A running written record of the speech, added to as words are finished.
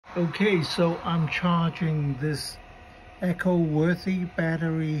Okay, so I'm charging this Ecoworthy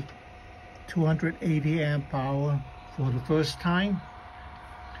battery 280 amp hour for the first time.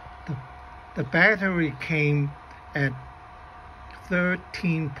 The battery came at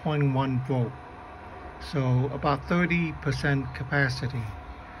 13.1 volt, so about 30% capacity.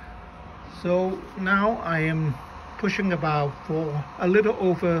 So now I am pushing about a little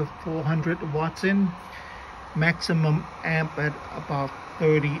over 400 watts in, maximum amp at about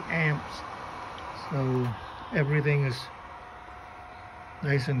 30 amps. So everything is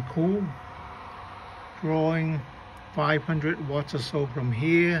nice and cool. Drawing 500 watts or so from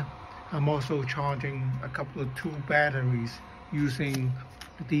here. I'm also charging a couple of 2 batteries using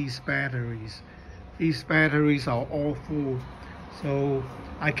these batteries. These batteries are all full, so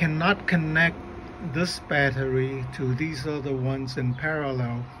I cannot connect this battery to these other ones in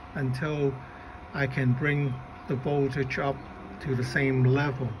parallel until I can bring the voltage up to the same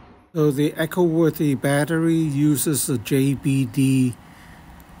level. So the Ecoworthy battery uses a JBD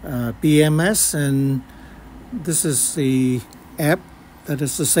BMS, and this is the app that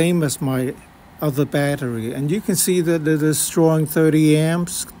is the same as my other battery, and you can see that it is drawing 30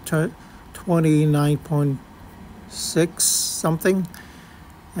 amps, 29.6 something,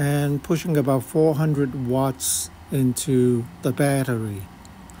 and pushing about 400 watts into the battery.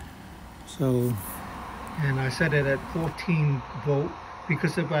 So, and I set it at 14 volt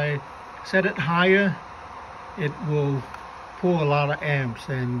because if I set it higher, it will pull a lot of amps,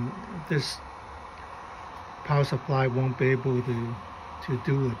 and this power supply won't be able to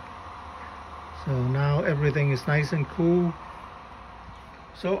do it. So now everything is nice and cool.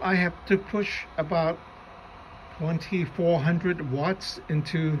 So I have to push about 2400 watts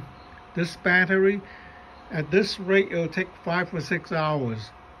into this battery. At this rate, it'll take 5 or 6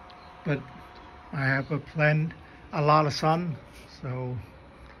 hours, but I have planned a lot of sun, so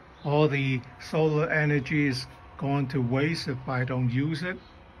all the solar energy is going to waste if I don't use it.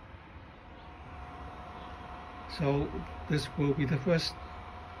 So this will be the first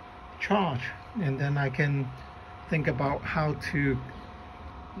charge, and then I can think about how to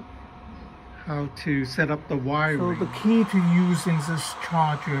set up the wiring. So the key to using this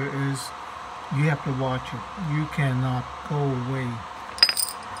charger is you have to watch it. You cannot go away.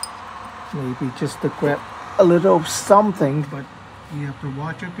 Maybe just to grab a little of something, but you have to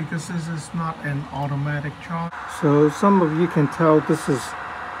watch it because this is not an automatic charge. So some of you can tell this is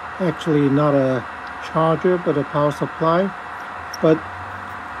actually not a charger but a power supply, but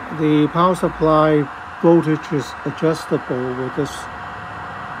the power supply voltage is adjustable with this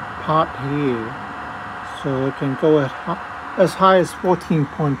part here, so it can go as high as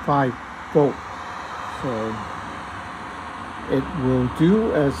 14.5 volt. So it will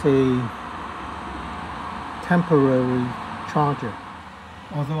do as a temporary charger,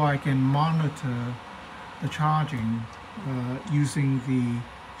 although I can monitor the charging using the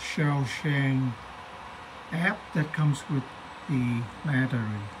Shell app that comes with the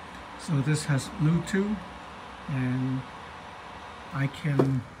battery. So this has Bluetooth, and I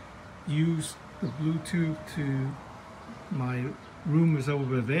can use the Bluetooth to, my room is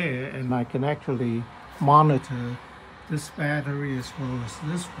over there, and I can actually monitor this battery as well as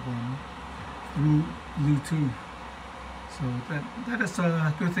this one through Bluetooth. So that is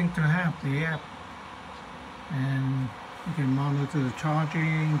a good thing to have, the app. And you can monitor the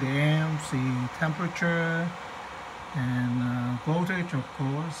charging, the amps, the temperature, and voltage, of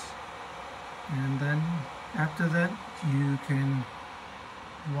course. And then after that, you can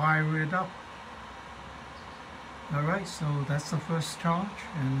wire it up. Alright, so that's the first charge,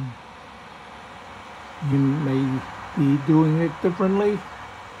 and you may be doing it differently.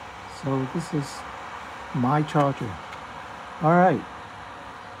 So this is my charger. Alright,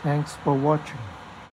 thanks for watching.